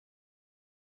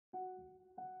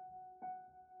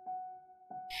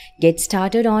Get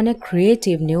started on a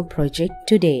creative new project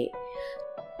today.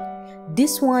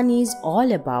 This one is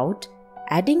all about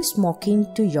adding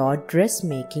smocking to your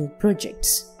dressmaking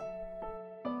projects.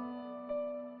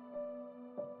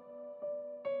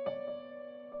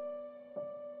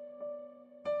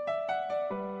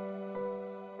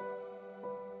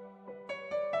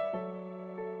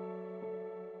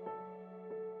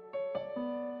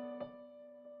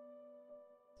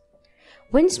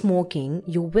 When smocking,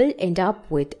 you will end up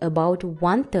with about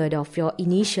 1/3 of your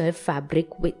initial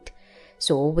fabric width.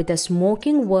 So with a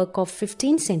smocking work of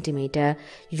 15 cm,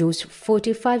 use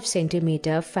 45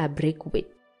 cm fabric width.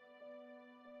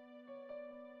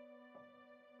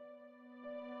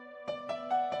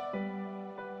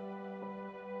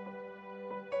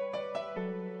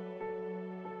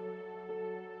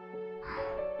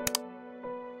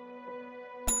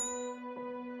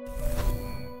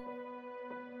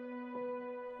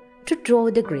 To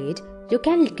draw the grid, you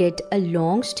can get a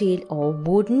long steel or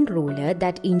wooden ruler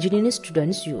that engineering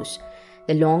students use.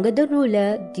 The longer the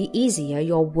ruler, the easier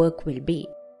your work will be.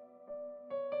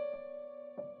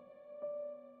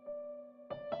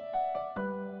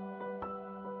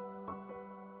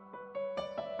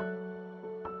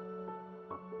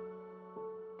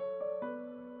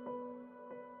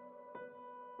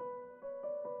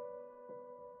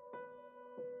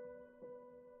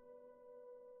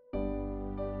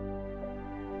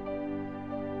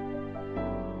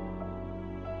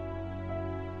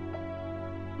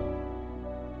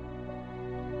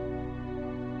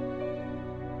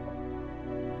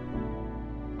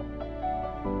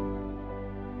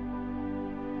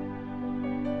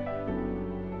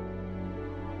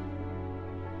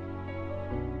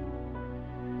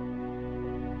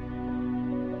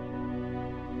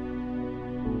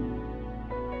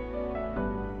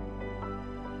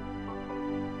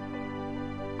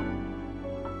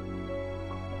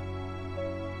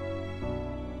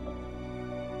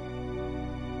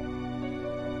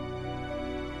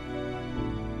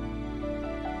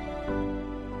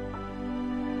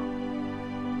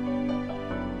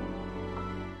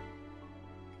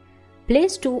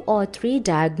 Place 2 or 3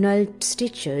 diagonal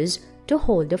stitches to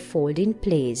hold the fold in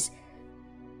place.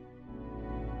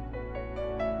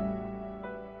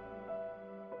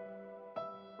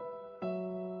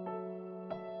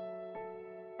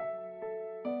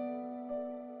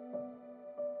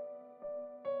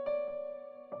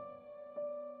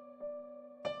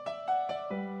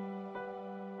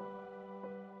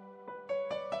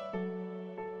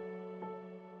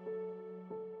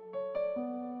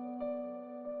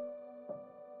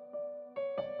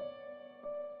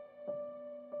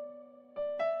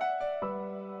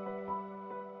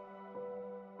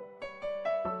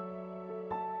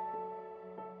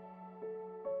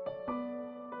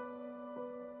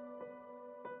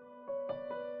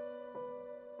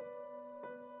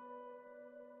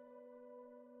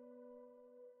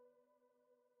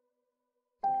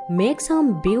 Make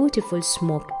some beautiful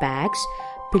smoked bags,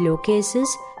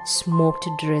 pillowcases, smoked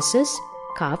dresses,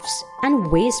 cuffs and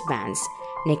waistbands,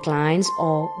 necklines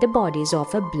or the bodies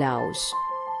of a blouse.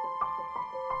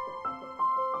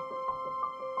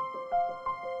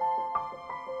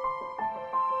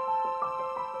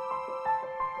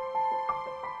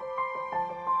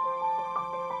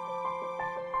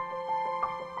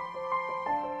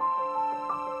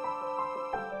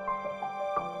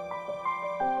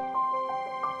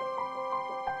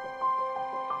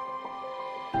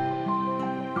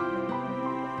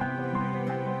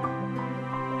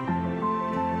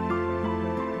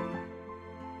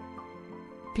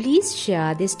 Please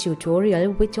share this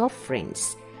tutorial with your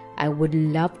friends. I would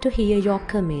love to hear your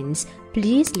comments.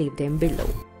 Please leave them below.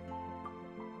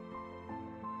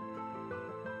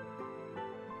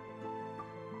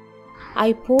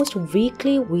 I post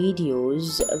weekly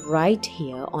videos right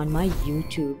here on my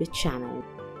YouTube channel.